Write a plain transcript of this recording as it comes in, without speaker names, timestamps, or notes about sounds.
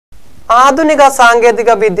ആധുനിക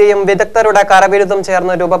സാങ്കേതിക വിദ്യയും വിദഗ്ധരുടെ കരവിരുതും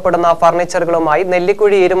ചേർന്ന് രൂപപ്പെടുന്ന ഫർണിച്ചറുകളുമായി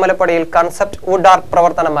നെല്ലിക്കുഴി ഇരുമലപ്പടിയിൽ കൺസെപ്റ്റ് വുഡ് ആർട്ട്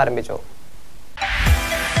പ്രവർത്തനം ആരംഭിച്ചു.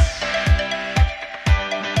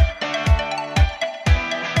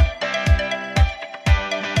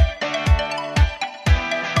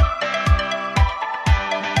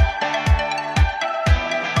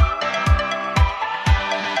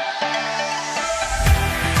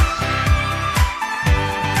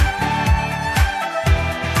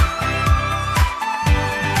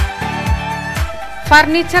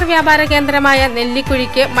 ഫർണിച്ചർ വ്യാപാര കേന്ദ്രമായ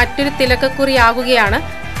നെല്ലിക്കുഴിക്ക് മറ്റൊരു തിലകക്കുറിയാകുകയാണ്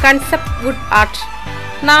കൺസെപ്റ്റ് വുഡ് ആർട്ട്.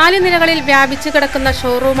 4 നിലകളിൽ വ്യാപിച്ചു കിടക്കുന്ന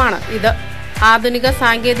ഷോറൂമാണ് ഇത്. ആധുനിക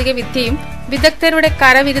സാങ്കേതിക വിദ്യയും വിദഗ്ധരുടെ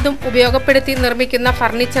കരവിരുതും ഉപയോഗപ്പെടുത്തി നിർമ്മിക്കുന്ന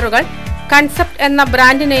ഫർണിച്ചറുകൾ കൺസെപ്റ്റ് എന്ന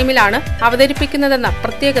ബ്രാൻഡ് നെയിമിലാണ് അവതരിപ്പിക്കുന്നതെന്ന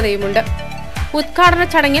പ്രത്യേകതയുമുണ്ട്. ഉദ്ഘാടന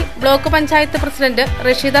ചടങ്ങിൽ ബ്ലോക്ക് പഞ്ചായത്ത് പ്രസിഡന്റ്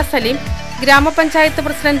റഷീദ സലീം, ഗ്രാമപഞ്ചായത്ത്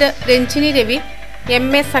president Ranjini Ravi,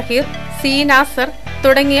 MA Zaheer, C Nasar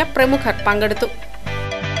തുടങ്ങിയ പ്രമുഖർ പങ്കെടുത്തു.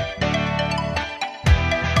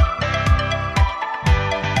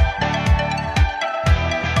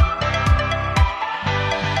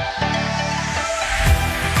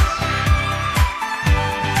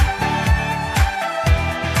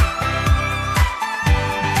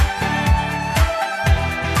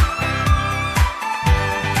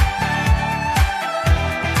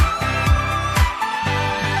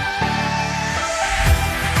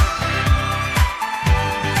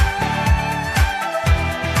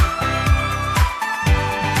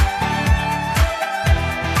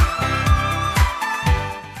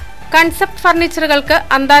 കൺസെപ്റ്റ് ഫർണിച്ചറുകൾക്ക്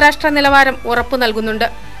അന്താരാഷ്ട്ര നിലവാരം ഉറപ്പു നൽകുന്നുണ്ട്.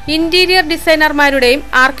 ഇന്റീരിയർ ഡിസൈനർമാരുടെയും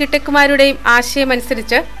ആർക്കിടെക്റ്റുമാരുടെയും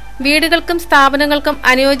ആശയമനുസരിച്ച് വീടുകൾക്കും സ്ഥാപനങ്ങൾക്കും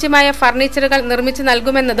അനുയോജ്യമായ ഫർണിച്ചറുകൾ നിർമ്മിച്ചു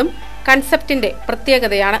നൽകുമെന്നതും കൺസെപ്റ്റിന്റെ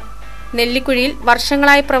പ്രത്യേകതയാണ്. നെല്ലിക്കുഴിയിൽ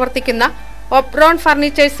വർഷങ്ങളായി പ്രവർത്തിക്കുന്ന ഒബ്റോൺ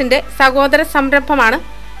ഫർണിച്ചേഴ്സിന്റെ സഹോദര സംരംഭമാണ്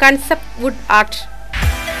concept would art.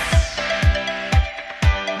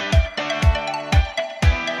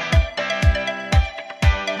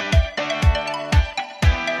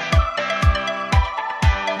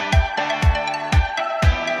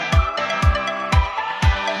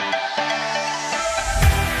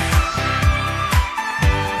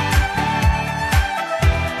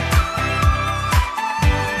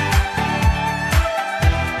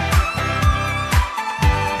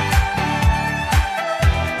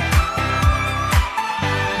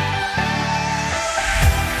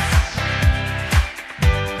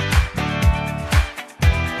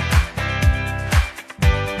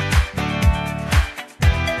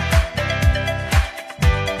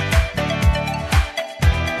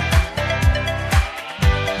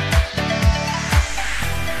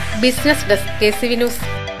 Business desk, KCV news.